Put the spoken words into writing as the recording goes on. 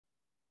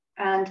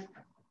And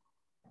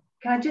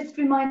can I just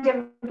remind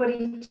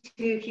everybody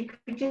if you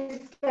could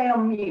just stay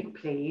on mute,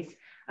 please.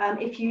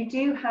 If you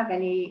do have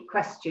any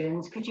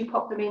questions, could you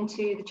pop them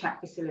into the chat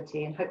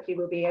facility, and hopefully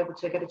we'll be able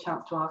to get a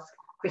chance to ask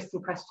Chris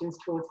some questions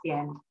towards the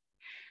end.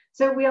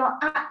 So we are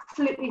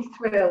absolutely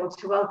thrilled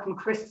to welcome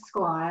Chris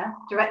Squire,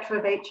 Director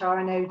of HR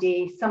and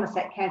OD,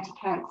 Somerset County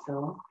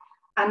Council.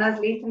 And as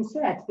Lethan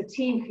said, the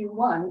team who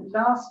won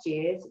last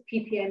year's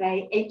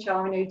PPMA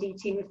HR and OD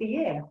Team of the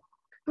Year.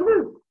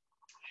 Woo!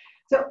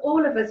 So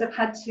all of us have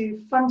had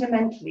to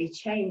fundamentally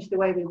change the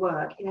way we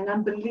work in an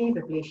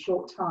unbelievably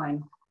short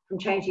time, from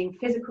changing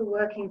physical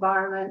work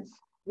environments,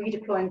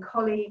 redeploying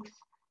colleagues,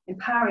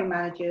 empowering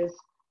managers,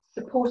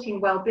 supporting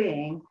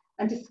well-being,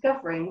 and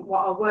discovering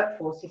what our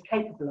workforce is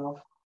capable of.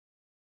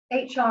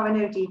 HR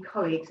and OD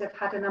colleagues have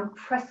had an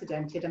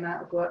unprecedented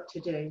amount of work to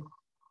do.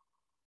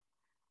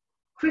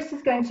 Chris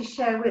is going to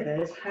share with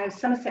us how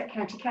Somerset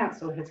County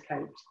Council has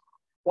coped,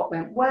 what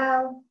went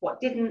well, what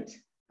didn't,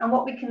 and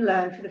what we can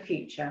learn for the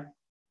future.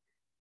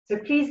 So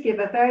please give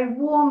a very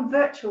warm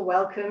virtual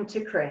welcome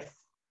to Chris.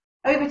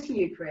 Over to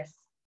you, Chris.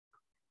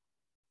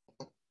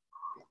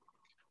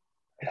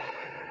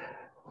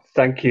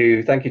 Thank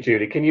you,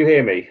 Julie. Can you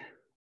hear me?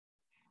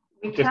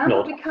 We can,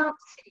 but we can't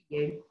see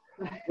you.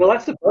 Well,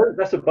 that's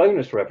a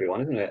bonus for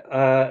everyone, isn't it?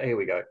 Here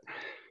we go.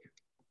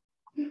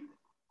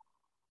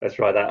 Let's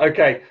try that.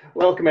 Okay,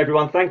 welcome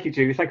everyone. Thank you,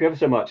 Julie. Thank you ever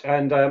so much.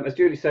 And as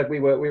Julie said, we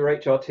were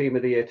HR Team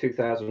of the Year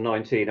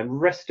 2019,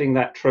 and wresting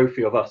that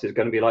trophy of us is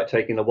going to be like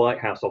taking the White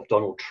House off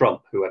Donald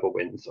Trump, whoever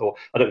wins. Or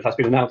I don't know if that's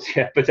been announced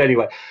yet, but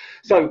anyway.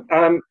 So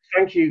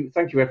thank you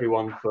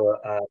everyone for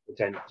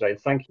attending today.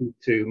 Thank you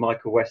to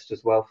Michael West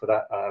as well for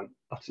that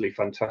utterly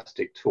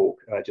fantastic talk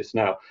just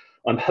now.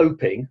 I'm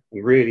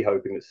really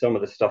hoping that some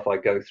of the stuff I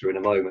go through in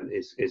a moment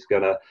is just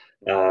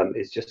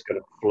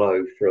gonna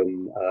flow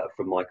from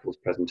Michael's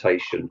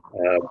presentation.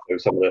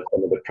 Some of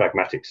the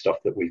pragmatic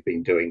stuff that we've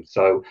been doing.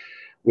 So,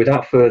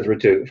 without further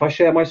ado, if I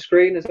share my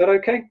screen, is that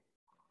okay?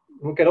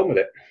 We'll get on with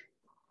it.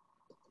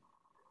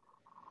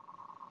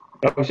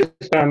 I was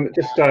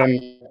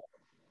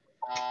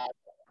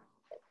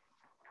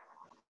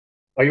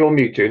are you on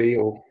mute, Julie?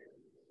 Or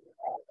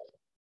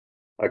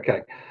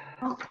okay.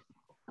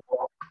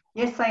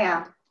 Yes, I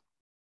am. So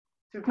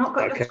we've not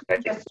got your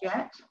screen just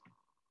yet.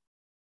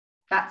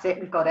 That's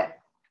it, we've got it.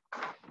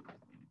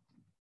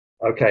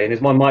 Okay, and is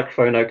my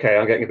microphone okay?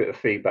 I'm getting a bit of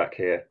feedback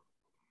here.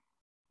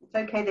 It's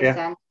okay this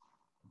end.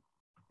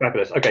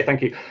 Fabulous. Okay,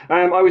 thank you.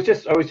 I was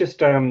just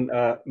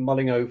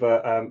mulling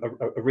over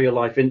a real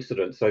life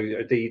incident. So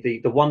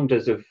the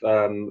wonders of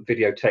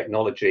video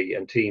technology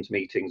and Teams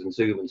meetings and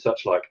Zoom and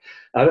such like.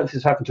 I don't know if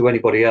this happened to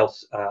anybody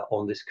else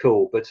on this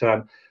call, but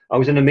I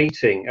was in a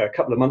meeting a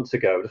couple of months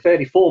ago, a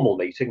fairly formal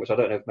meeting, which I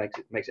don't know if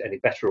makes it any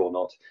better or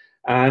not.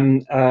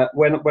 And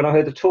when I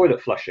heard the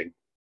toilet flushing,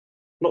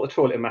 not the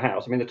toilet in my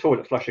house, I mean the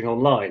toilet flushing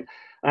online.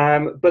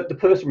 But the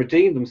person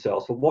redeemed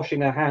themselves for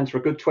washing their hands for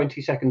a good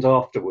 20 seconds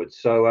afterwards.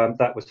 So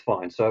that was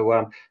fine.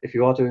 So if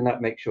you are doing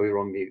that, make sure you're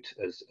on mute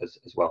as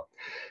well.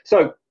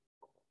 So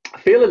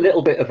I feel a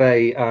little bit of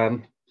a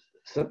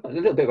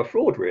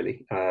fraud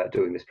really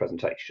doing this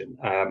presentation.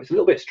 It's a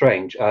little bit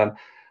strange.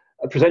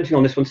 Presenting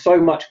on this one, so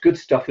much good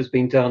stuff has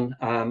been done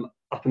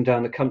up and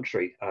down the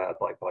country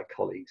by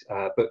colleagues.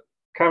 But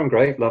Karen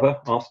Grave, lover,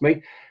 asked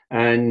me,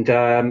 and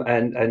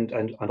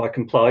I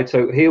complied.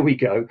 So here we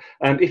go.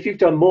 If you've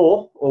done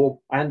more or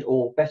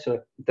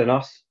better than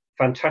us,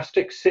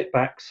 fantastic. Sit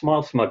back,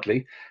 smile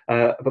smugly,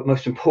 but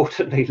most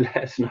importantly, let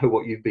us know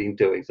what you've been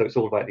doing. So it's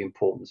all about the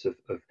importance of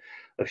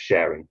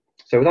sharing.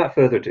 So without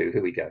further ado,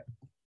 here we go.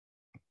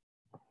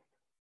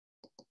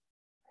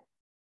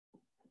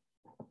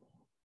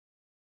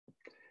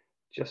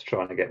 Just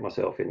trying to get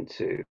myself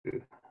into.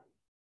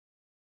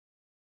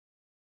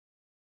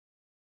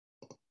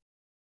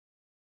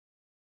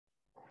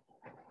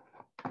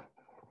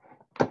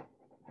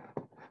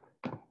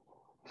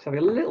 So having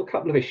a little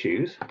couple of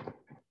issues.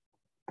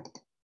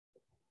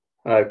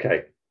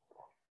 Okay,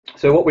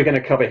 so what we're going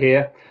to cover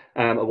here,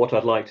 and what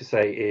I'd like to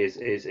say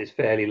is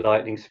fairly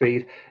lightning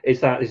speed.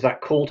 Is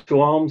that call to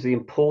arms, the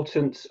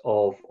importance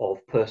of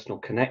personal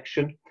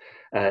connection,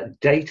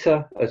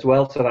 data as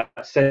well. So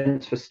that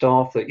sense for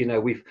staff that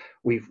we've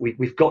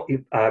got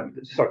the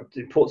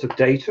importance of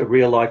data,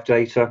 real life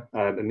data,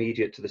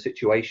 immediate to the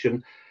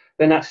situation.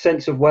 Then that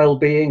sense of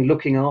well-being,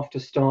 looking after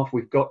staff,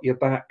 we've got your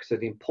back. So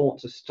the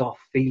importance of staff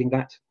feeling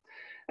that.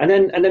 And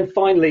then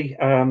finally,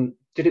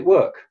 did it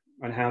work?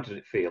 And how did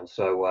it feel?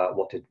 So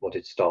what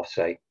did staff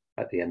say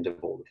at the end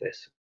of all of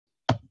this?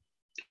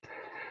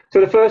 So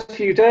the first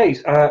few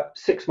days,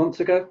 6 months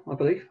ago, I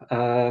believe,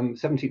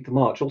 17th of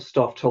March, all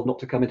staff told not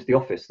to come into the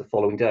office the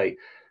following day.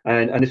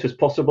 And this was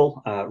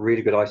possible.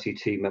 Really good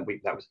ICT meant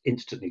that was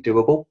instantly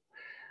doable.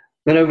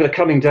 Then over the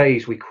coming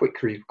days, we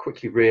quickly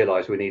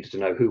realised we needed to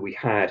know who we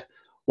had,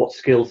 what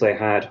skills they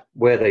had,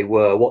 where they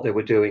were, what they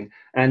were doing,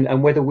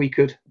 and whether we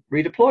could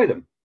redeploy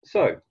them.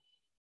 So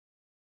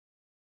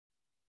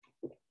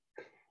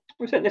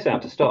we sent this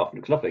out to staff. It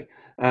looks lovely.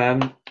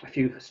 A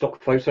few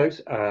stock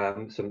photos,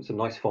 some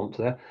nice font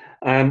there.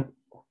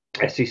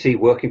 SCC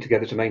working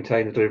together to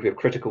maintain the delivery of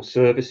critical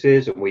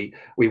services, and we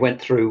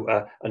went through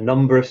a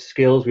number of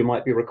skills we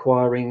might be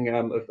requiring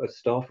of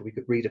staff, and we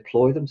could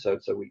redeploy them. So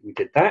we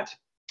did that.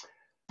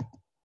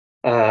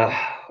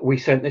 We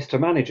sent this to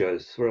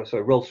managers, so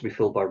roles to be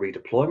filled by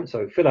redeployment.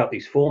 So fill out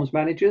these forms,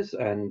 managers,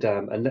 and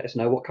let us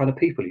know what kind of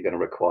people you're going to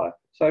require.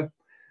 So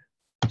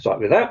start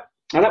with that,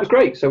 and that was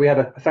great. So we had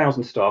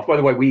 1,000 staff. By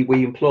the way,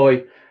 we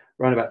employ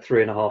around about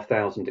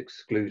 3,500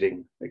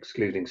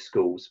 excluding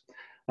schools.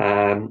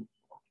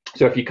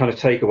 So if you kind of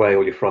take away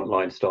all your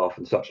frontline staff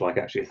and such like,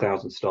 actually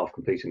 1,000 staff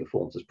completing the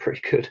forms is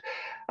pretty good.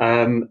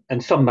 And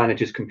some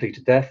managers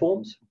completed their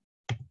forms.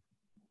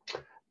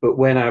 But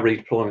when our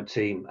redeployment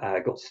team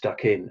got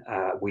stuck in,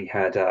 we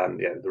had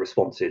the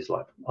responses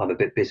like, I'm a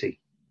bit busy.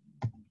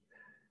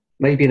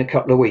 Maybe in a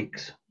couple of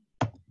weeks.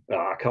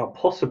 I can't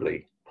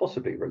possibly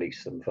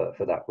release them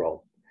for that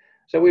role.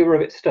 So we were a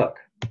bit stuck.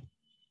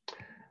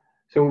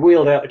 So we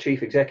wheeled out the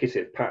chief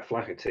executive, Pat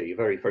Flaherty, a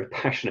very, very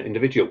passionate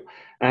individual.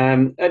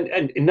 And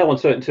in no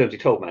uncertain terms, he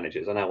told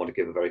managers, and I want to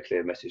give a very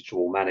clear message to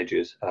all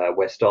managers,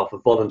 where staff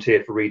have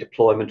volunteered for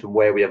redeployment and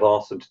where we have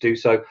asked them to do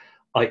so,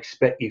 I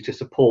expect you to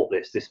support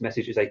this. This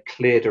message is a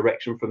clear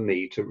direction from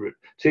me to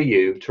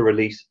you to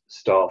release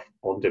staff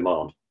on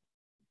demand.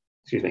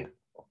 Excuse me.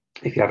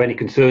 If you have any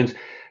concerns,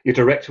 your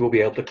director will be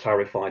able to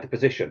clarify the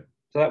position.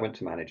 So that went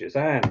to managers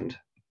and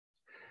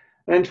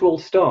to all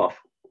staff.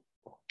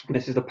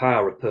 This is the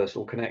power of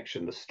personal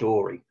connection, the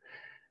story.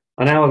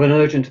 I now have an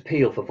urgent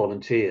appeal for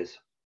volunteers.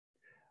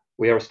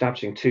 We are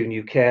establishing 2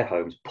 new care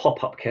homes,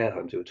 pop-up care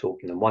homes we were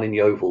talking them, one in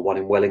Yeovil, one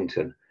in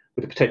Wellington,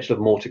 with the potential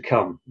of more to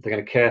come. They're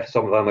going to care for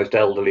some of our most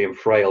elderly and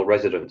frail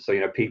residents,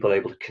 so people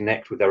able to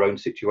connect with their own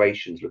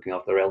situations, looking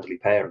after their elderly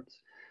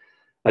parents.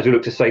 As we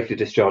look to safely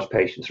discharge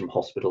patients from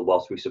hospital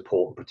whilst we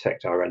support and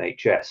protect our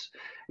NHS.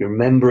 You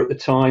remember at the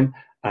time,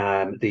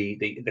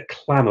 the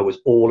clamour was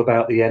all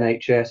about the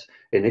NHS.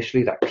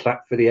 Initially, that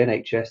clap for the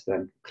NHS,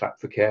 then clap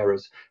for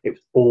carers. It was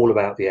all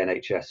about the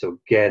NHS. So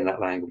again,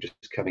 that language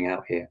is coming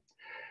out here.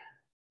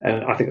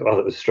 And I think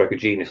that was a stroke of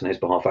genius on his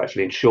behalf,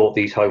 actually. In short,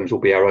 these homes will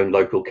be our own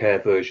local care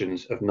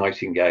versions of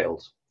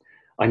Nightingales.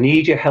 I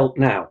need your help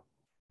now.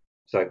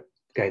 So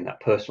again,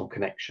 that personal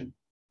connection.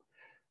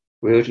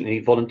 We urgently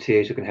need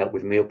volunteers who can help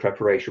with meal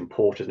preparation,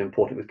 porters, and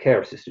important with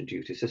care assistant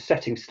duties. So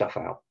setting stuff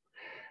out.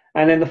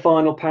 And then the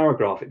final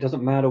paragraph, it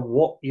doesn't matter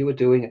what you are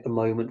doing at the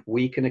moment,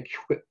 we can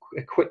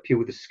equip you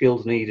with the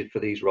skills needed for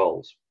these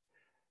roles.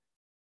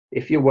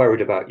 If you're worried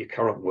about your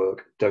current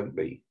work, don't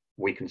be.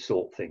 We can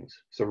sort things.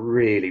 So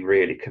really,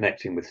 really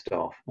connecting with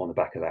staff on the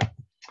back of that.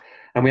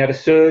 And we had a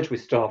surge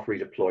with staff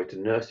redeployed to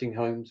nursing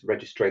homes,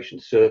 registration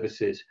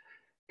services,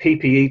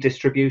 PPE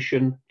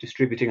distribution,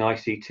 distributing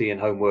ICT and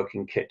home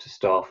working kit to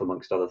staff,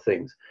 amongst other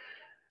things.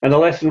 And the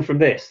lesson from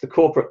this, the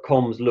corporate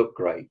comms look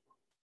great,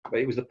 but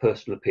it was the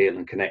personal appeal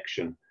and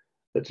connection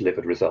that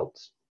delivered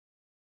results.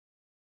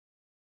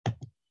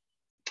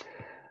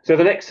 So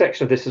the next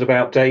section of this is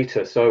about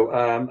data.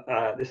 So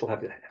this will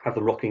have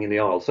the rocking in the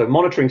aisle. So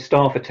monitoring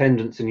staff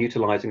attendance and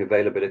utilising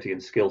availability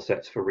and skill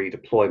sets for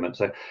redeployment.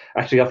 So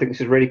actually, I think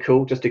this is really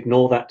cool. Just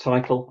ignore that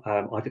title.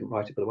 I didn't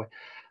write it, by the way.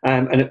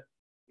 And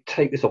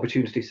take this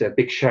opportunity to say a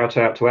big shout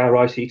out to our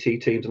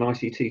ICT teams and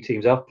ICT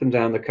teams up and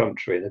down the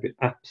country. They've been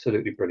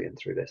absolutely brilliant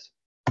through this.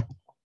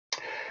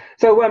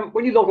 So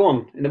when you log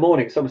on in the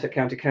morning at Somerset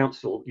County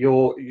Council,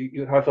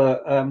 you have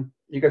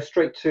you go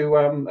straight to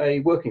a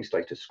working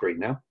status screen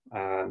now.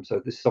 So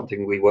this is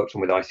something we worked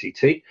on with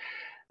ICT,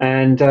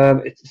 and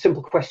it's a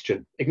simple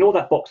question. Ignore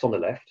that box on the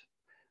left.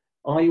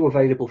 Are you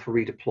available for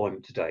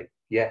redeployment today?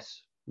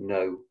 Yes,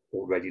 no,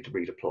 or ready to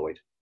redeployed.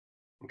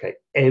 Okay,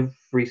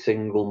 every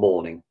single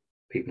morning,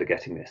 people are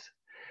getting this,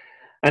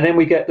 and then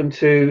we get them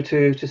to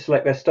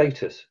select their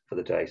status for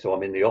the day. So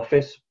I'm in the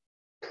office.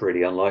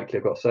 Pretty unlikely,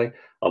 I've got to say.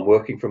 I'm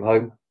working from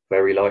home,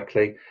 very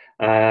likely,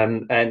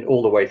 and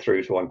all the way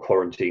through to I'm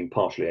quarantined,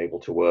 partially able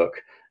to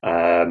work.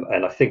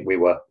 And I think we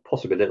were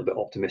possibly a little bit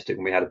optimistic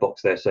when we had a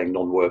box there saying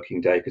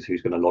non-working day, because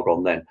who's going to log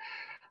on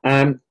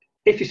then?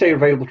 If you say you're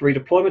available for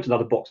redeployment,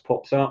 another box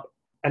pops up,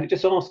 and it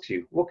just asks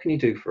you, what can you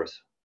do for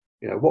us?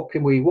 What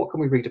can we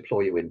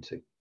redeploy you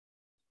into?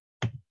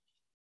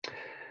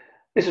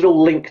 This is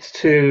all linked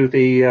to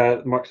the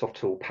Microsoft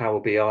tool Power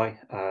BI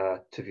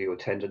to view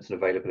attendance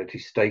and availability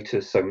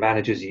status. So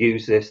managers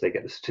use this, they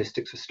get the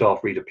statistics of staff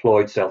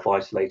redeployed,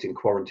 self-isolating,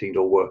 quarantined,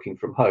 or working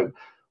from home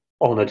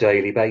on a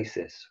daily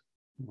basis.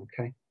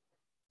 Okay.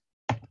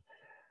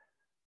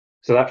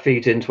 So that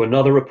feeds into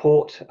another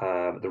report.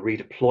 The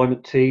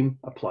redeployment team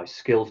applies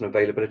skills and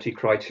availability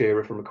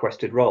criteria from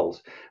requested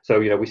roles. So,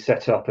 we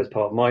set up as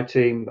part of my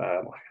team,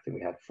 I think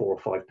we had 4 or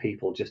 5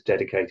 people just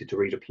dedicated to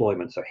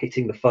redeployment. So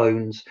hitting the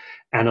phones,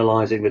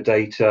 analysing the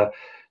data,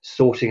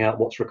 sorting out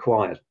what's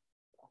required.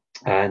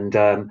 And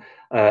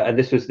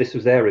this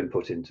was their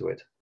input into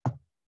it.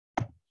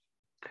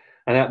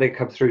 And that then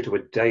comes through to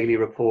a daily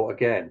report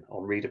again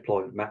on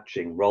redeployment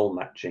matching, role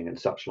matching and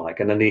such like.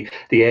 And then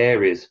the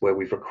areas where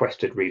we've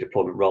requested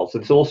redeployment roles. So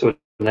there's also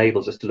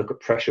enables us to look at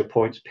pressure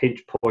points,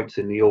 pinch points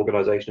in the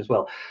organisation as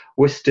well.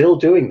 We're still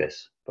doing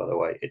this, by the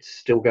way. It's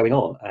still going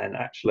on, and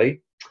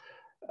actually,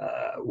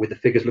 with the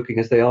figures looking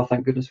as they are,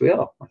 thank goodness we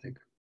are, I think.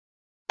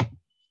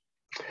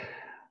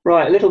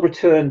 Right, a little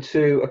return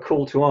to a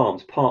call to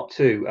arms, part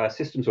 2,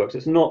 systems work. So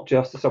it's not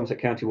just the Somerset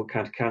County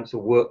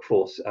Council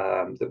workforce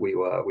that we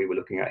were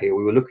looking at here.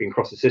 We were looking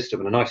across the system,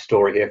 and a nice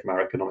story here from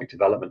our economic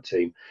development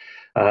team,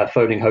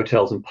 phoning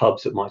hotels and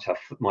pubs that might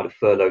have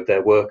furloughed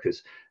their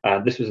workers.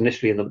 This was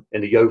initially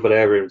in the Yeovil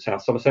area in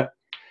South Somerset.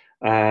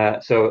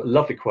 So a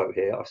lovely quote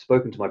here. I've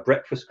spoken to my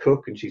breakfast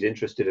cook and she's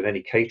interested in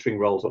any catering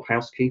roles or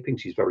housekeeping.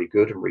 She's very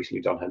good and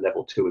recently done her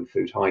level 2 in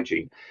food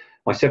hygiene.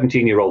 My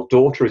 17-year-old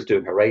daughter is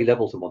doing her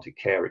A-levels and wanted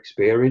care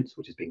experience,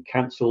 which has been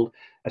cancelled,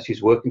 as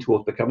she's working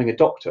towards becoming a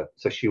doctor,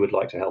 so she would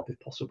like to help if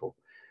possible.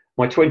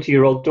 My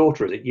 20-year-old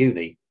daughter is at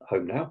uni,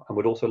 home now, and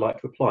would also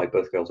like to apply.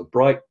 Both girls are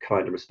bright,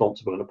 kind and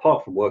responsible, and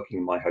apart from working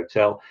in my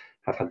hotel,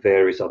 have had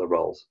various other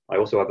roles. I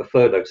also have a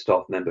furloughed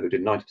staff member who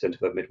did 90% of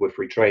her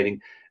midwifery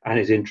training and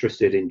is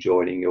interested in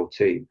joining your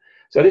team.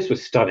 So this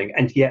was stunning,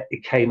 and yet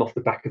it came off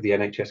the back of the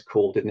NHS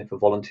call, didn't it, for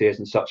volunteers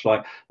and such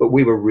like. But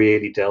we were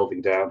really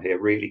delving down here,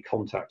 really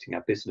contacting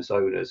our business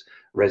owners,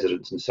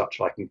 residents and such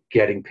like, and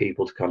getting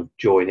people to kind of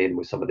join in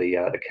with some of the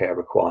care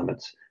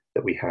requirements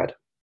that we had.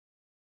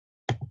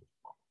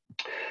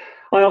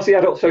 I asked the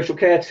adult social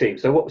care team,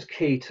 so what was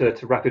key to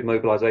rapid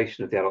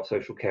mobilisation of the adult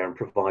social care and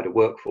provider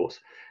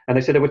workforce? And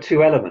they said there were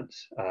 2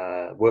 elements,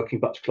 working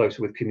much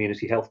closer with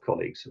community health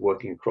colleagues,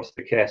 working across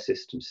the care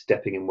system,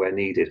 stepping in where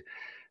needed.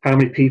 How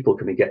many people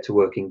can we get to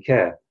work in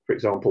care? For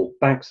example,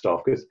 bank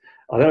staff, because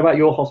I don't know about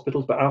your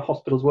hospitals, but our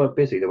hospitals weren't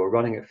busy. They were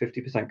running at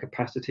 50%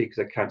 capacity because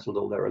they cancelled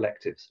all their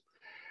electives.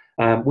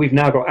 We've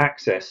now got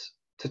access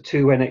to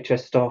 2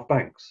 NHS staff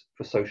banks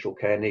for social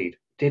care need.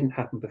 Didn't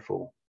happen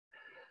before.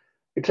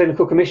 The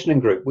clinical commissioning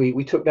group,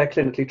 we took their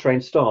clinically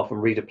trained staff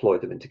and redeployed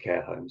them into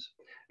care homes.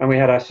 And we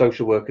had our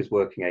social workers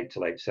working 8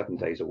 till 8, 7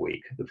 days a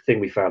week. The thing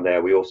we found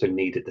there, we also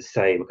needed the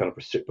same kind of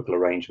reciprocal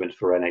arrangement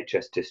for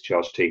NHS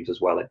discharge teams as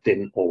well. It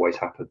didn't always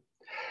happen.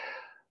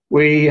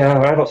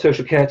 Our adult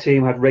social care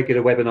team had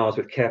regular webinars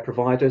with care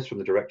providers, from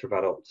the Director of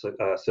Adult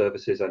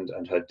Services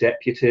and her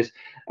deputies.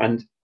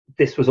 And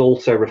this was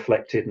also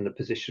reflected in the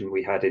position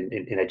we had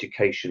in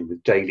education,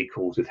 with daily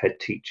calls with head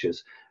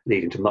teachers,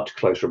 leading to much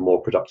closer and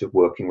more productive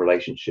working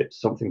relationships,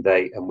 something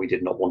they and we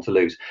did not want to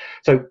lose.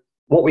 So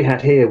what we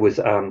had here was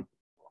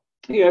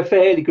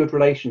fairly good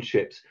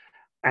relationships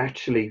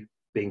actually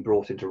being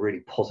brought into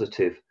really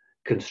positive,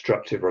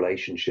 constructive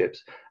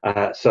relationships.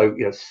 So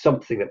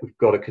something that we've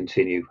got to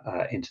continue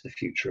into the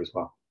future as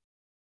well.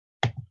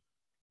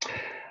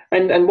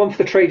 And one for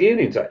the trade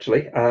unions,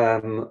 actually.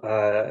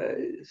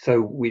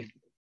 So we've,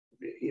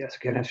 yes,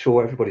 again, I'm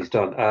sure everybody's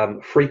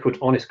done frequent,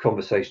 honest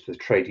conversations with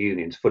trade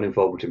unions, full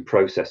involvement in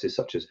processes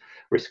such as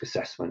risk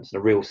assessments, and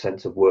a real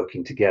sense of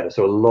working together.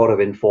 So a lot of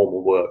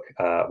informal work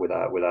with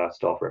our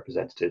staff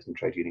representatives and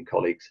trade union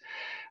colleagues.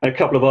 And a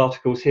couple of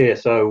articles here.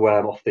 So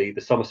off the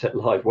Somerset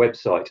Live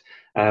website,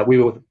 we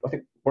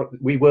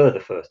were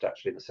the first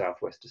actually in the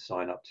Southwest to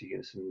sign up to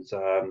Unison's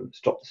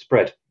Stop the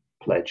Spread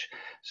pledge.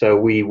 So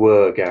we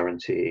were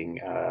guaranteeing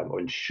or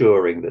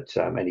ensuring that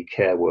any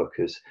care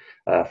workers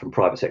from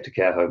private sector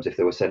care homes, if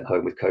they were sent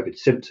home with COVID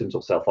symptoms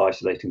or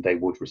self-isolating, they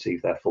would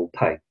receive their full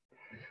pay.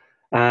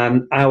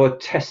 Our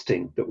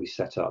testing that we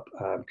set up,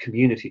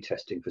 community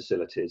testing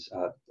facilities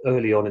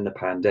early on in the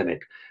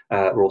pandemic,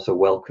 were also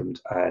welcomed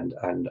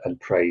and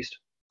praised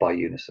by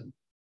Unison.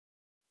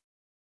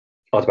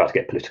 I was about to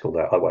get political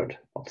there. I won't.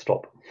 I'll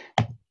stop.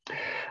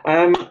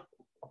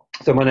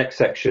 So my next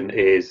section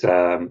is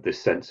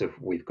this sense of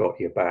we've got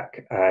your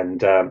back,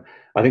 and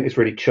I think this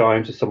really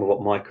chimes with some of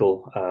what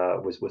Michael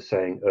was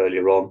saying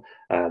earlier on,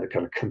 the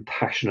kind of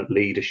compassionate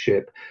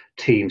leadership,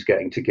 teams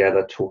getting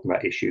together, talking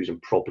about issues and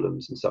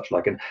problems and such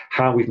like, and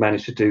how we've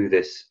managed to do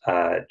this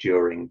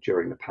during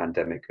the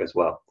pandemic as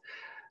well.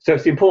 So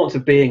it's the importance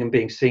of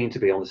being seen to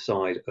be on the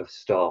side of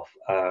staff.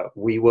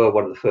 We were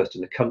one of the first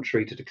in the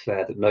country to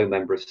declare that no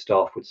member of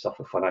staff would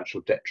suffer financial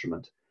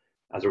detriment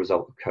as a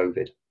result of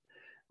COVID.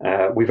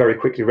 We very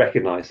quickly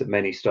recognised that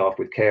many staff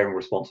with caring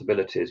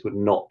responsibilities would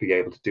not be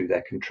able to do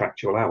their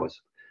contractual hours,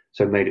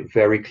 so made it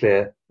very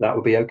clear that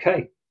would be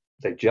okay.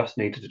 They just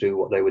needed to do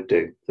what they would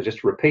do. So just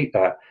to repeat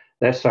that,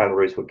 their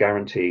salaries were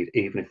guaranteed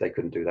even if they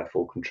couldn't do their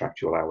full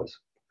contractual hours.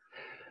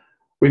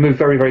 We moved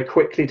very, very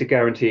quickly to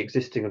guarantee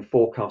existing and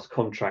forecast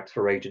contracts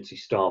for agency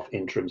staff,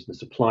 interims and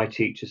supply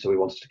teachers, so we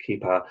wanted to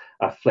keep our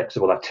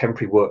flexible, our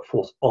temporary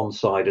workforce on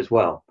side as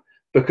well,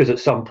 because at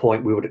some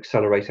point we would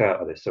accelerate out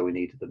of this, so we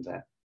needed them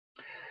there.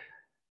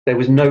 There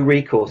was no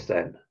recourse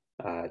then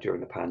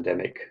during the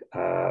pandemic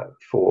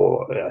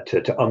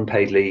to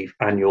unpaid leave,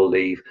 annual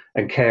leave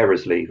and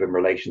carers leave in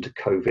relation to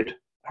COVID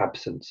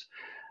absence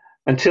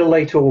until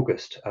late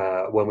August,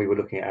 when we were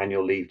looking at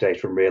annual leave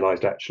data and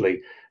realised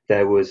actually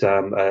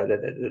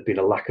there'd been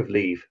a lack of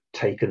leave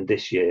taken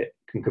this year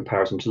in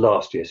comparison to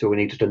last year. So we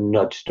needed to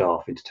nudge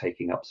staff into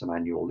taking up some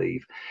annual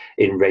leave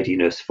in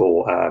readiness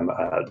for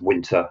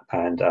winter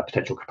and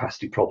potential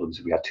capacity problems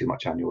if we had too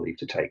much annual leave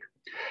to take.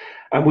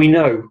 And we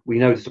know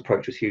this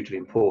approach was hugely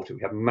important.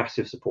 We have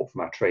massive support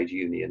from our trade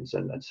unions,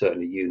 and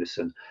certainly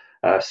Unison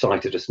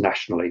cited us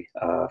nationally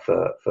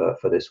for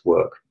this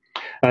work.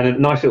 And a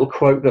nice little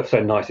quote, I've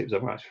said nice, it was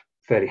a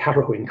fairly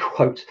harrowing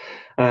quote.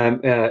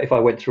 If I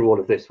went through all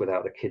of this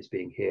without the kids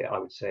being here, I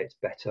would say it's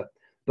better.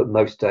 But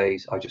most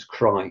days I just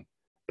cry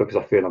because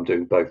I feel I'm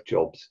doing both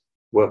jobs,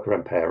 worker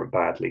and parent,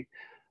 badly.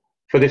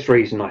 For this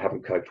reason, I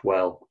haven't coped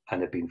well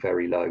and have been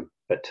very low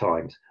at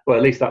times. Well,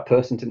 at least that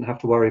person didn't have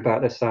to worry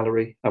about their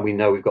salary, and we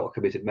know we've got a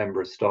committed member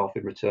of staff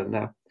in return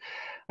now.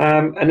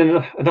 And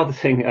then another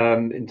thing,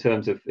 in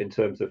terms of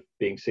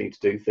being seen to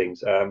do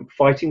things,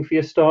 fighting for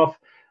your staff.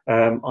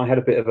 I had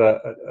a bit of a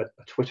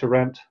Twitter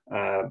rant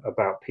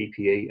about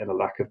PPE and a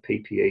lack of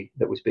PPE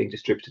that was being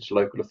distributed to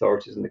local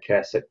authorities in the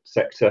care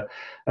sector.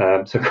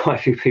 So quite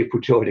a few people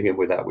joining in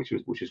with that, which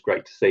was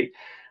great to see.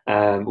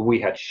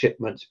 We had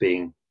shipments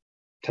being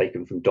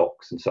taken from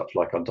docks and such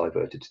like and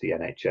diverted to the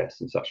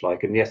NHS and such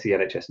like. And yes, the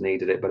NHS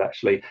needed it, but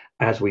actually,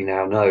 as we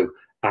now know,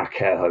 our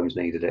care homes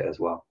needed it as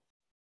well.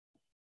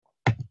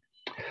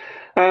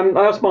 I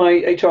asked my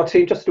HR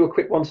team just to do a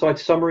quick one-side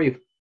summary of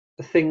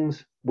the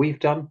things we've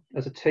done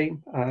as a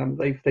team.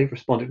 They've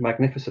responded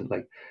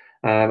magnificently.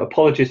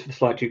 Apologies for the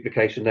slight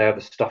duplication there of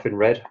the stuff in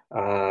red,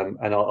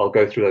 and I'll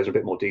go through those in a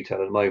bit more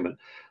detail in a moment.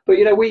 But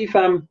you know, we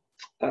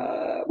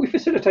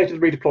facilitated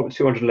the redeployment of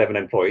 211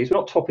 employees. We're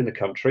not top in the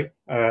country.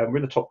 We're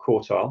in the top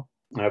quartile,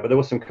 but there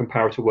was some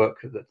comparator work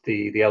that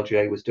the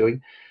LGA was doing.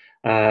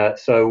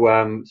 So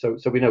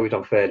we know we've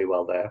done fairly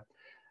well there.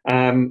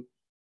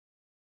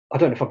 I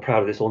don't know if I'm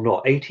proud of this or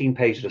not. 18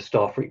 pages of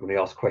staff frequently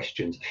asked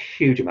questions, a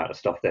huge amount of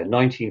stuff there.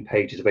 19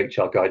 pages of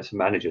HR guidance for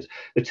managers.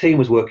 The team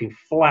was working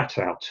flat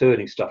out,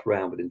 turning stuff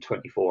around within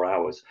 24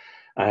 hours.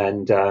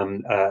 And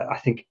I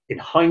think in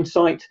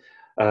hindsight,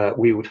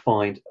 we would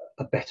find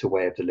a better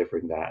way of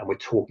delivering that. And we're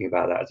talking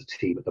about that as a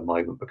team at the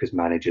moment because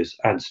managers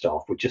and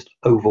staff were just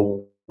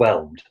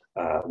overwhelmed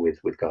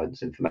with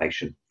guidance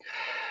information.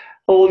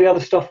 All the other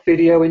stuff,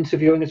 video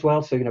interviewing as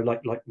well. So, you know,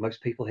 like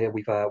most people here,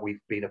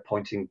 we've been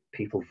appointing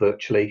people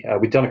virtually.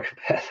 We've done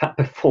that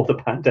before the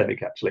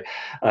pandemic, actually,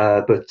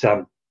 but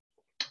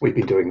we've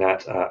been doing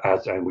that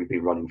and we've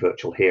been running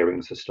virtual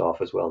hearings for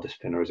staff as well,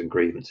 disciplinaries and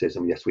grievances.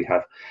 And yes, we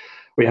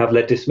have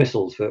led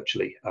dismissals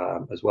virtually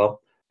as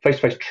well.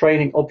 Face-to-face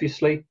training,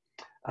 obviously,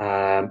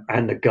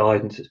 and the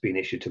guidance that's been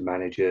issued to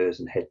managers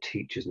and head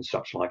teachers and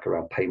such like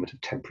around payment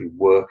of temporary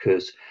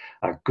workers,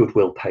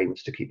 goodwill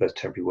payments to keep those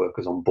temporary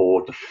workers on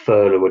board, the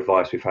furlough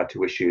advice we've had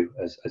to issue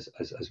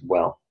as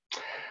well.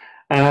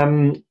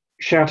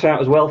 Shout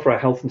out as well for our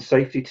health and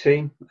safety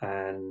team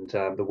and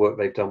the work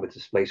they've done with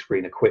display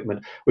screen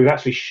equipment. We've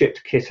actually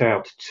shipped kit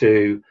out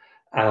to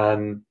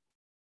over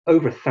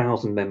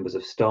 1,000 members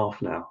of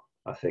staff now,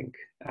 I think,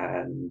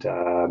 and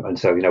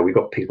so, you know, we've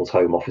got people's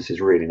home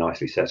offices really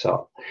nicely set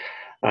up.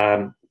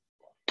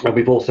 And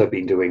we've also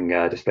been doing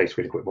display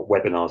screen equipment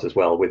webinars as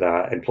well with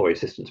our employee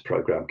assistance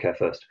program, Care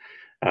First.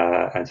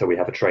 And so we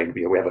have a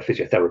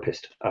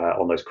physiotherapist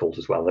on those calls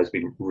as well. Those have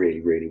been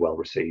really well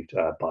received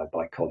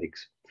by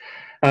colleagues.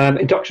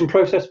 Induction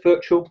process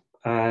virtual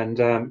and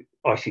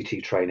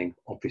ICT training,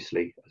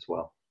 obviously, as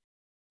well.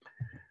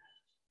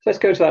 So let's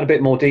go into that in a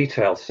bit more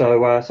detail.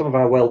 So some of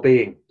our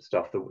well-being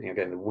stuff that,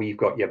 again, the We've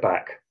Got Your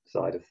Back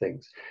side of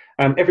things.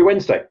 Every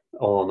Wednesday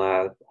on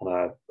our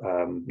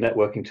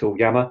networking tool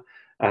Yammer,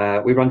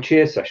 we run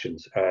cheer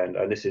sessions,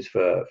 and this is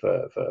for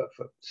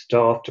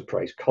staff to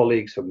praise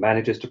colleagues, for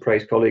managers to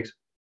praise colleagues.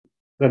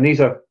 And these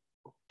are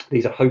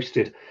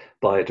hosted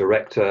by a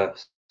director,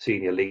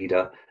 senior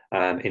leader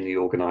in the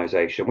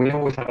organisation. We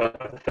always have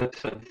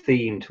a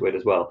theme to it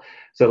as well.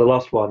 So the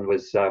last one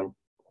was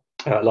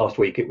last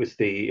week. It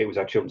was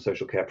our children's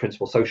social care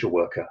principal social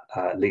worker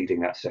leading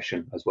that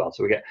session as well.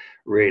 So we get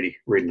really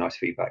nice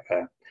feedback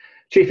there.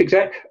 Chief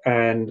exec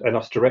and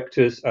us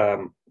directors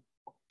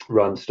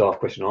run staff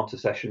question and answer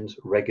sessions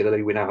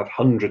regularly. We now have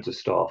hundreds of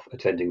staff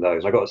attending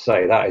those. I've got to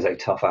say that is a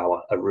tough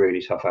hour, a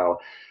really tough hour,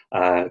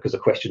 because the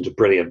questions are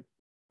brilliant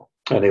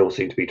and they all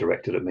seem to be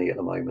directed at me at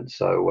the moment.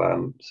 So I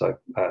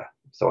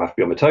have to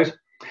be on my toes.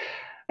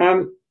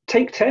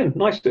 Take 10,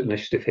 nice little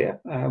initiative here.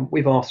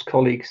 We've asked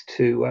colleagues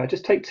to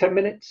just take 10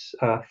 minutes,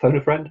 phone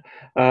a friend,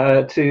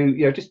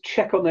 to just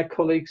check on their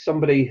colleagues,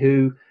 somebody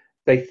who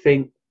they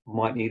think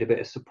might need a bit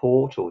of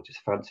support or just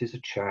fancies a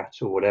chat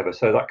or whatever.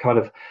 So that kind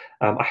of,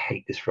 I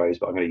hate this phrase,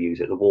 but I'm going to use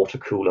it, the water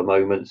cooler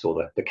moments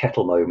or the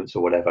kettle moments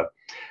or whatever.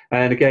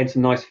 And again,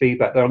 some nice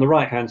feedback there on the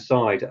right-hand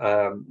side,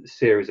 a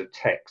series of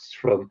texts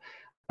from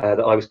that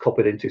I was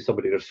copied into.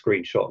 Somebody got a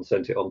screenshot and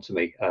sent it on to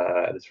me.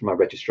 It's from our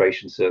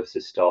registration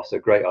services staff. So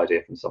great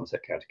idea from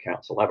Somerset County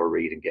Council. Have a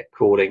read and get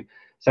calling.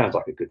 Sounds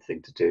like a good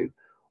thing to do.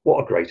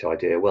 What a great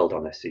idea. Well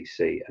done,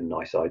 SCC. And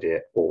nice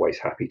idea. Always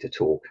happy to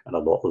talk. And a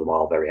lot of them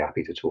are very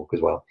happy to talk as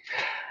well.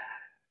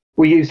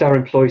 We used our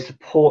employee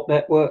support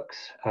networks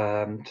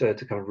to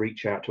kind of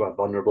reach out to our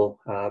vulnerable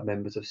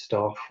members of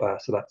staff.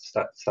 So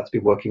that's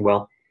been working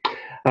well.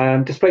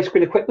 Display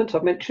screen equipment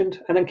I've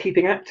mentioned, and then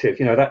keeping active.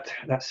 You know,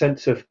 that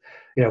sense of,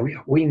 you know,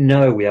 we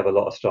know we have a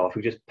lot of staff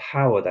who just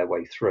power their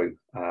way through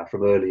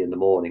from early in the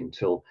morning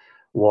till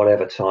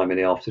whatever time in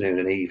the afternoon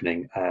and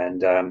evening,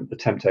 and the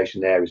temptation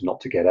there is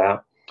not to get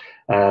out.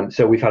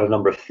 So we've had a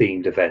number of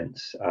themed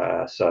events.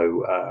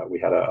 We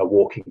had a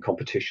walking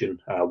competition,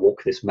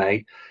 Walk This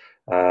May.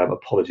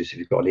 Apologies if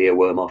you've got an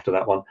earworm after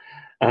that one.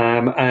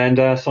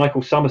 And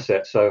Cycle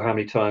Somerset. So how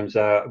many times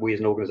we as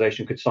an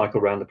organisation could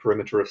cycle around the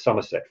perimeter of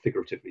Somerset,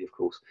 figuratively, of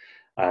course.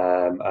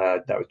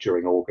 That was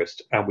during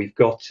August. And we've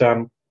got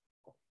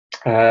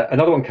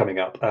another one coming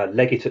up,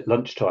 Leg It at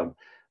Lunchtime.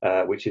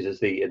 Which is as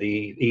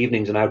the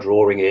evenings are now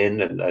drawing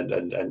in and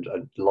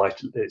light,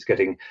 it's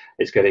getting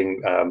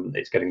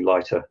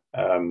lighter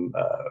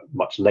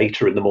much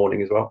later in the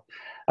morning as well.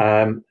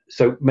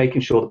 So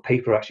making sure that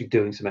people are actually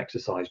doing some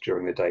exercise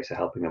during the day, so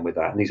helping them with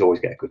that, and these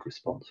always get a good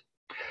response.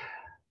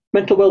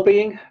 Mental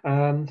wellbeing,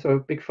 so a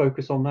big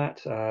focus on that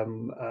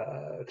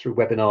through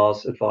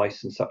webinars,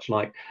 advice, and such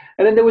like.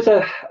 And then there was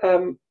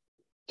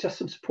just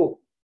some support,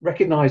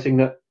 recognising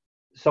that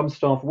some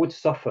staff would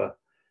suffer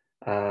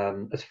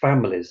as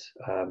families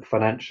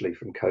financially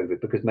from COVID,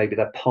 because maybe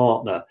their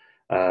partner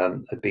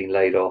had been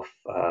laid off,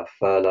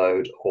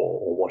 furloughed,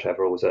 or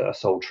whatever, or was a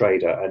sole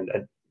trader, and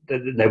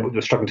they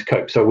were struggling to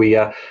cope. So we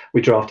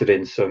drafted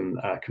in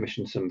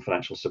commissioned some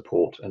financial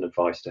support and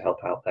advice to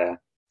help out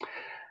there.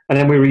 And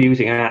then we were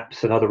using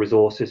apps and other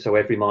resources, so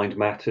Every Mind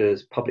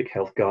Matters, public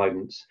health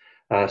guidance,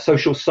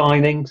 social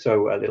signing,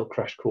 so a little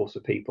crash course for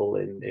people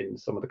in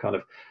some of the kind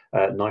of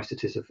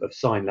niceties of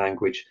sign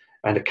language,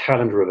 and a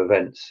calendar of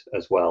events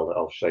as well that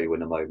I'll show you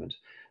in a moment.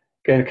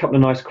 Again, a couple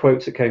of nice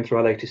quotes that came through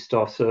our latest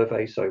staff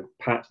survey. So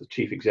Pat, the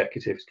Chief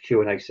Executive's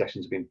Q&A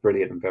sessions have been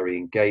brilliant and very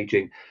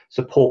engaging.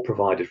 Support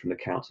provided from the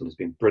council has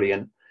been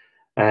brilliant.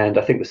 And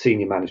I think the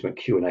senior management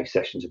Q&A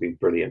sessions have been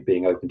brilliant.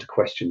 Being open to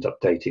questions,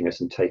 updating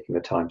us, and taking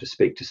the time to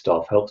speak to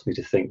staff helps me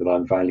to think that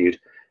I'm valued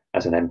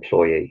as an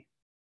employee.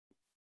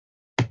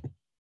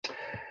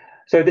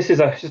 So this is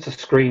just a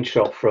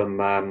screenshot from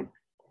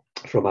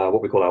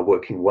what we call our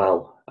Working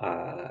Well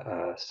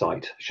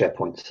site,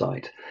 SharePoint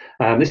site.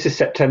 This is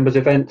September's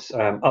events,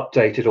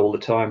 updated all the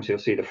time, so you'll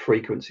see the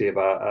frequency of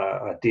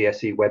our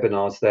DSE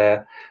webinars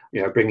there,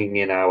 you know, bringing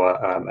in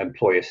our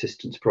employee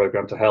assistance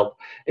program to help.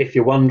 If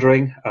you're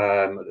wondering,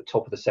 at the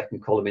top of the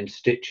second column in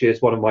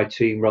stitches, one of my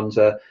team runs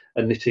a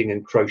knitting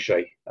and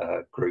crochet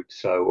group,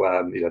 so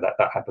you know,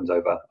 that happens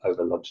over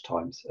lunch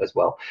times as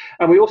well.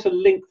 And we also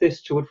link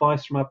this to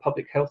advice from our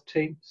public health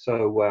team,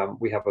 so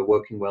we have a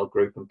Working Well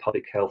group and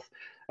public health.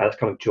 That's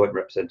kind of joint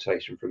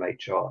representation from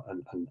HR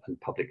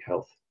and public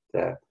health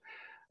there.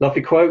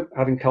 Lovely quote: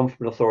 having come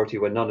from an authority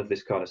where none of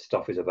this kind of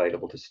stuff is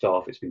available to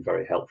staff, it's been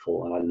very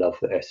helpful, and I love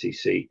that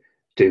SCC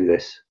do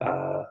this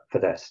for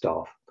their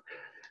staff.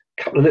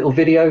 A couple of little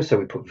videos, so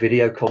we put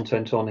video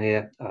content on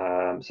here.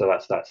 So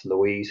that's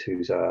Louise,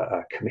 who's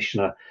a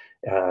commissioning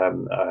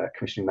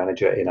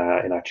manager in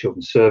our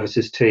children's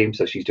services team.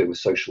 So she's doing the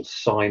social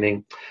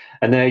signing.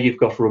 And there you've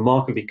got a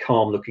remarkably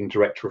calm looking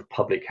director of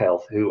public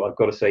health, who I've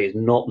got to say is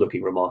not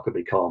looking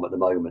remarkably calm at the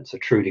moment. So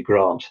Trudy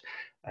Grant,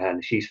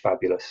 and she's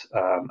fabulous.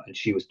 And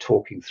she was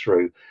talking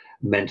through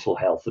mental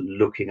health and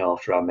looking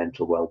after our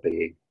mental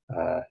well-being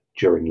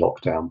during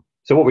lockdown.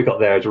 So what we've got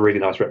there is a really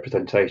nice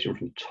representation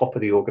from the top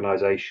of the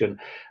organisation,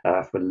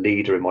 from a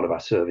leader in one of our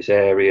service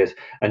areas,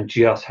 and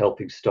just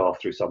helping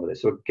staff through some of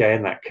this. So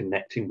again, that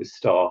connecting with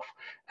staff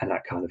and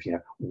that kind of, you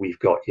know, we've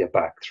got your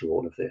back through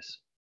all of this.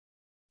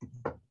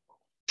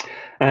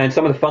 And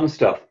some of the fun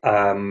stuff,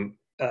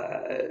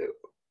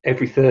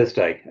 every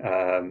Thursday.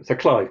 So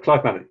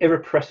Clive Mallon,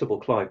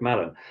 irrepressible Clive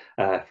Mallon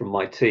from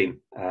my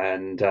team.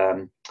 And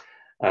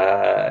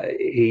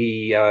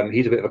he's a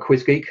bit of a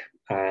quiz geek.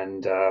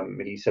 And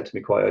he said to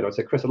me quite early, I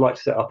said, Chris, I'd like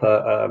to set up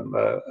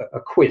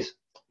a quiz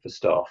for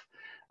staff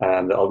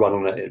that I'll run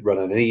on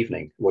an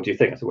evening. What do you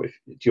think? I said, well, if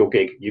it's your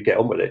gig, you get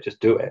on with it,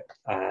 just do it.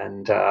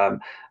 And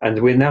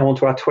we're now on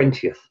to our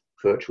 20th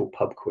virtual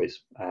pub quiz.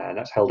 And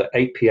that's held at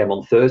 8 p.m.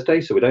 on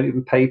Thursday, so we don't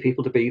even pay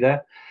people to be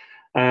there.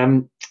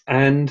 At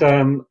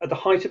the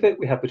height of it,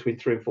 we had between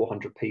 300 and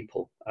 400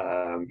 people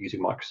using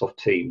Microsoft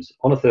Teams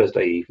on a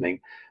Thursday evening,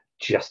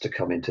 just to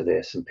come into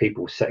this, and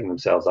people setting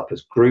themselves up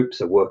as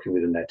groups or working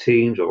within their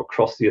teams or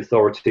across the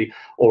authority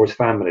or as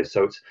families.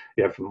 So it's,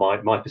 you know, from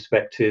my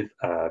perspective,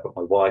 I've got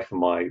my wife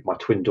and my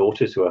twin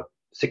daughters who are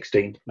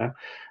 16 now,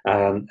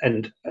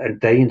 and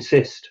they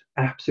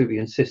absolutely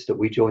insist that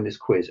we join this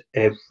quiz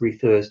every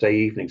Thursday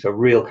evening. So a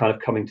real kind of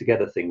coming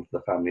together thing for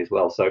the family as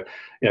well. So,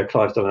 you know,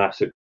 Clive's done an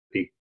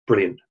absolutely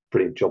brilliant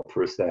job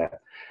for us there.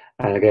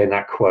 And again,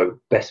 that quote,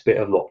 best bit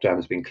of lockdown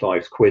has been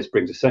Clive's quiz,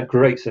 brings a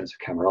great sense of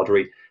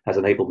camaraderie, has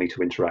enabled me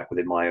to interact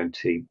within my own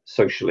team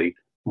socially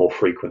more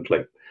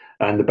frequently.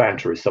 And the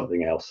banter is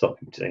something else,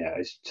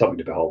 it's something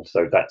to behold.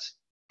 So that's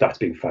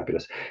been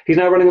fabulous. He's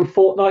now running them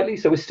fortnightly,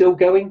 so we're still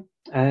going,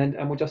 and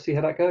we'll just see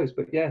how that goes.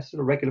 But yeah,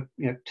 sort of regular,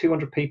 you know,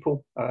 200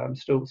 people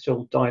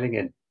still dialing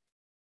in.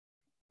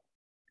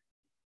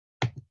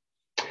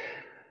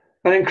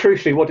 And then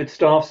crucially, what did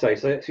staff say?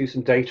 So let's use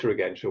some data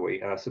again, shall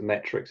we? Some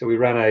metrics. So we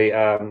ran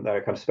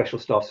a kind of special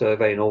staff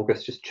survey in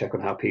August just to check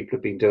on how people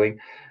have been doing.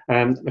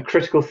 The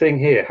critical thing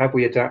here, have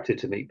we adapted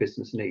to meet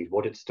business need?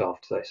 What did staff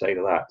say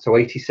to that? So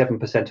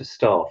 87% of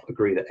staff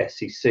agree that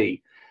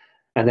SCC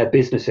and their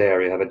business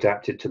area have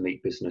adapted to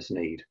meet business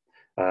need.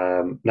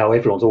 Now,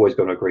 everyone's always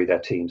going to agree their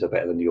teams are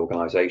better than the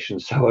organisation.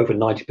 So over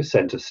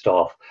 90% of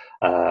staff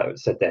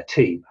said their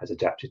team has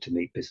adapted to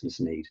meet business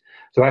need.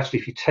 So actually,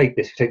 if you take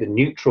this, if you take the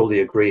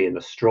neutrally agree and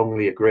the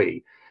strongly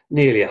agree,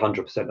 nearly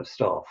 100% of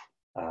staff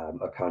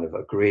are kind of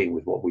agreeing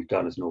with what we've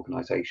done as an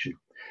organisation.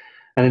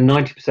 And then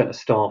 90% of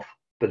staff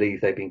believe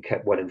they've been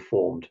kept well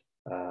informed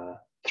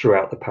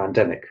throughout the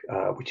pandemic,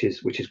 which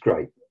is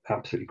great,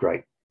 absolutely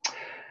great.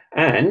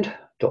 And ...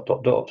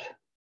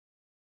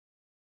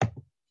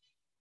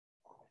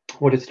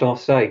 What did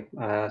staff say?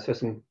 So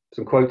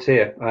some quotes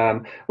here.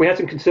 We had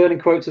some concerning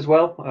quotes as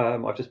well.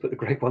 I've just put the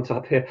great ones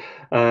up here,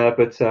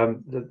 but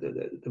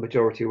the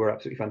majority were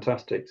absolutely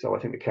fantastic. So I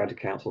think the County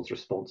Council's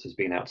response has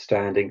been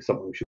outstanding,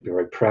 something we should be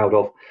very proud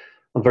of.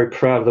 I'm very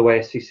proud of the way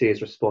SCC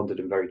has responded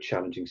in very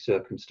challenging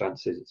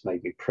circumstances. It's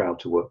made me proud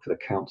to work for the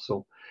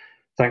council.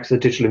 Thanks to the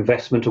digital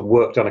investment and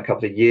work done a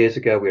couple of years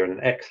ago, we're in an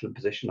excellent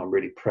position. I'm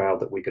really proud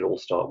that we could all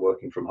start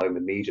working from home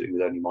immediately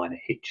with only minor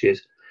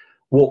hitches.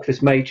 Walk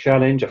This May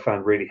challenge I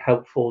found really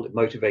helpful. It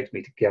motivated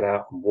me to get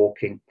out and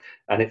walking,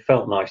 and it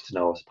felt nice to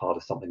know I was part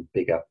of something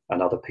bigger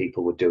and other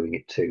people were doing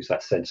it too. So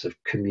that sense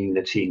of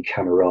community and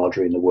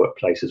camaraderie in the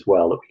workplace as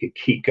well, that we could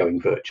keep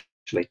going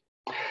virtually.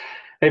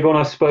 Everyone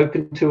I've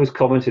spoken to has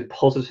commented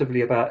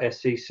positively about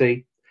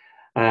SCC,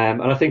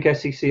 and I think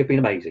SCC have been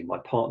amazing. My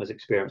partner's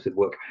experience with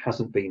work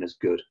hasn't been as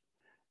good,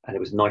 and it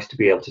was nice to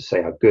be able to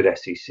say how good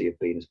SCC have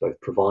been as both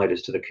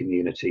providers to the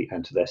community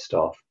and to their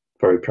staff.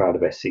 Very proud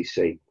of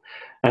SCC.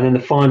 And then the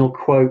final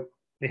quote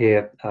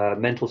here,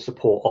 mental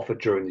support offered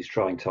during these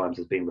trying times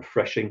has been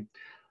refreshing.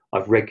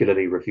 I've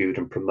regularly reviewed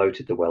and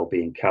promoted the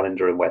wellbeing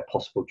calendar and where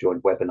possible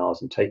joined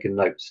webinars and taken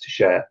notes to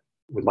share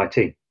with my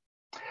team.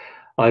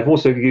 I've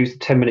also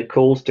used 10-minute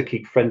calls to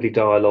keep friendly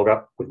dialogue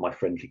up with my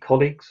friendly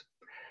colleagues.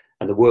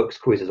 And the works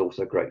quiz is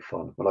also great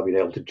fun. When I've been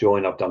able to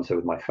join, I've done so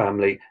with my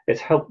family.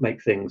 It's helped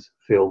make things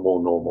feel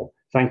more normal.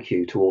 Thank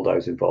you to all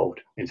those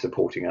involved in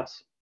supporting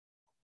us.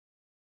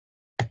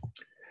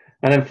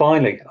 And then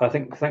finally, I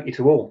think thank you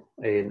to all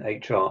in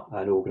HR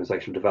and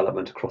organisational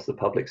development across the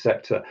public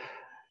sector.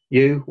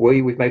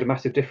 We've made a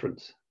massive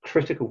difference,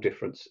 critical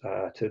difference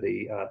to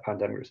the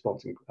pandemic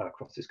response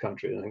across this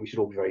country. And I think we should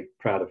all be very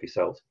proud of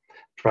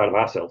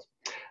ourselves.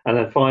 And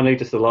then finally,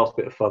 just the last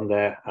bit of fun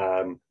there.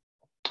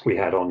 We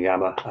had on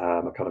Yammer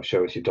a kind of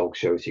show us your dogs,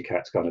 show us your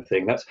cats kind of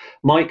thing. That's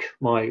Mike,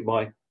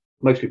 my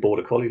mostly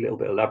border collie, a little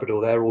bit of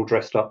Labrador there, all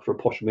dressed up for a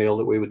posh meal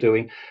that we were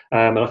doing.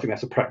 And I think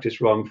that's a practice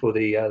run for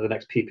the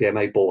next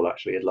PPMA ball,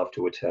 actually. I'd love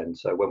to attend.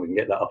 So when we can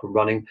get that up and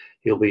running,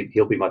 he'll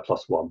be my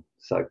 +1.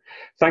 So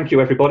thank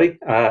you, everybody.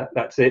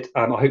 That's it.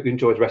 I hope you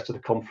enjoy the rest of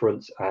the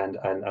conference, and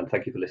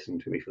thank you for listening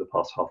to me for the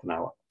past half an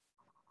hour.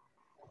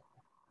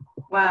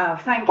 Wow,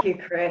 thank you,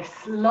 Chris.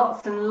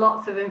 Lots and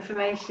lots of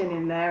information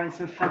in there and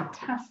some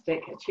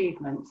fantastic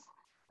achievements.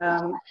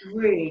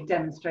 Really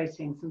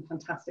demonstrating some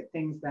fantastic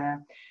things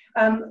there.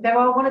 There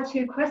are one or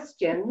two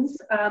questions,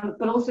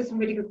 but also some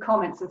really good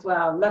comments as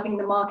well. Loving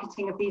the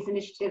marketing of these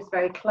initiatives,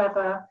 very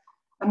clever.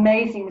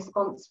 Amazing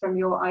response from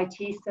your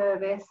IT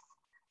service.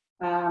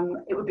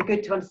 It would be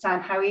good to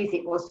understand how easy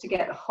it was to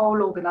get the whole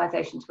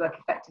organisation to work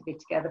effectively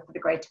together for the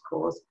greater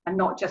cause and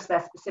not just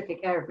their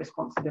specific area of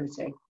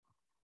responsibility.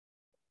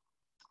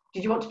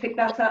 Did you want to pick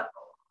that up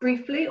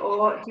briefly,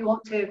 or do you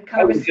want to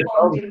kind of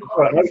respond in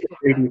more? I'm just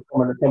reading the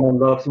comment that someone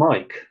loves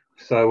Mike,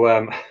 so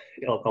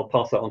I'll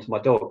pass that on to my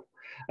dog.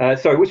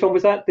 Sorry, which one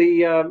was that?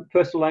 The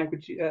personal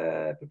language?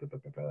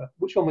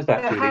 Which one was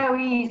that, Julie? How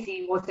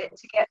easy was it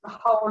to get the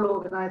whole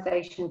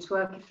organisation to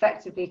work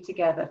effectively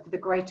together for the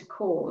greater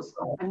cause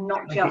and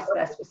not just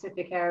their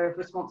specific area of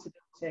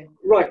responsibility?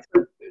 Right.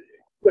 So,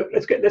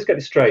 let's get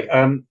this straight.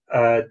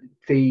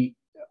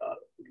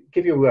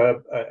 Give you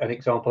an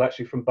example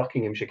actually from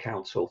Buckinghamshire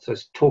Council. So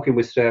talking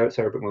with Sarah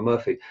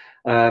Brickman-Murphy,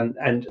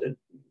 and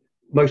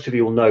most of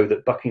you will know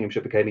that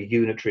Buckinghamshire became a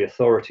unitary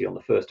authority on the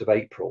 1st of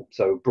April.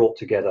 So brought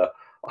together,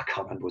 I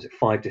can't remember, was it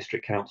 5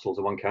 district councils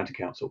and 1 county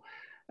council?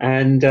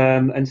 And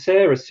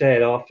Sarah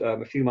said after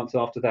a few months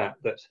after that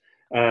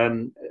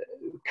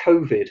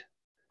COVID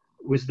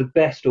was the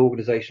best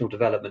organisational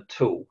development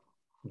tool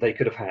they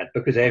could have had,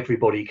 because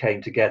everybody came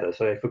together,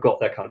 so they forgot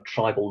their kind of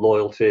tribal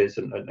loyalties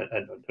and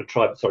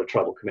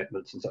tribal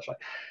commitments and such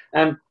like.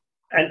 And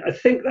I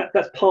think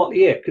that's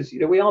partly it, because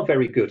we are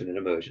very good in an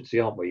emergency,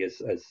 aren't we,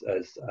 as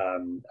a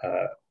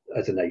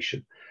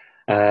nation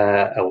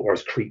or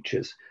as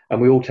creatures,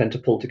 and we all tend to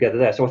pull together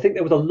there. So I think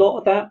there was a lot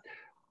of that,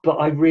 but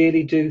I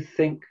really do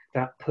think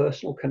that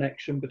personal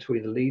connection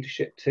between the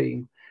leadership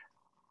team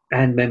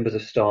and members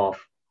of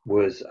staff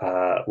was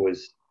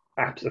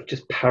of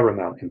just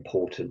paramount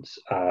importance.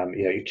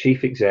 Your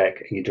chief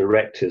exec and your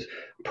directors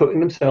putting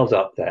themselves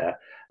up there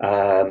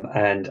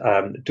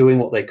and doing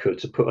what they could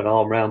to put an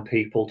arm around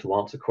people, to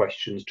answer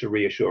questions, to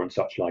reassure and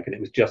such like. And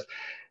it was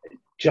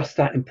just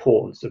that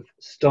importance of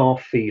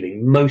staff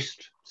feeling,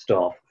 most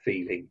staff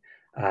feeling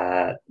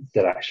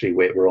that actually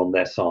we're on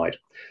their side.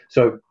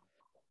 So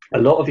a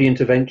lot of the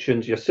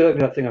interventions, you're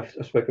certainly that thing I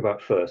spoke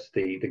about first,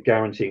 the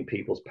guaranteeing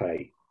people's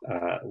pay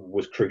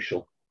was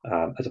crucial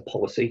as a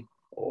policy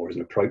or as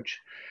an approach,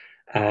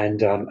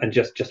 and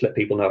just let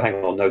people know, hang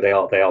on, no, they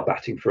are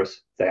batting for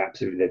us.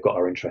 They've got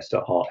our interest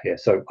at heart here.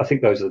 So I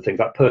think those are the things,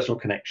 that personal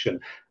connection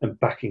and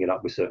backing it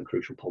up with certain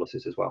crucial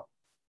policies as well.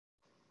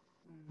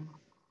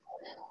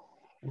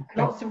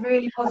 Lots of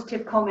really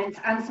positive comments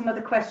and some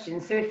other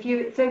questions. So if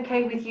it's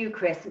okay with you,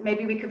 Chris,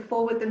 maybe we could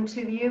forward them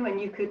to you and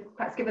you could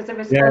perhaps give us a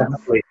response. Yeah,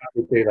 happily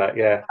do that.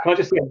 Yeah. Can I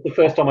just say, it's the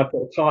first time I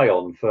put a tie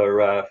on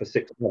for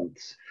 6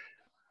 months,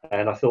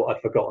 and I thought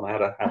I'd forgotten how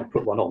to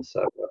put one on.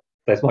 So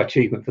there's my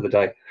achievement for the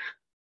day.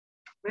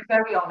 We're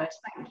very honoured.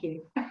 Thank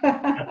you.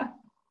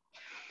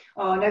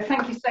 Oh no,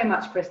 thank you so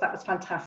much, Chris. That was fantastic.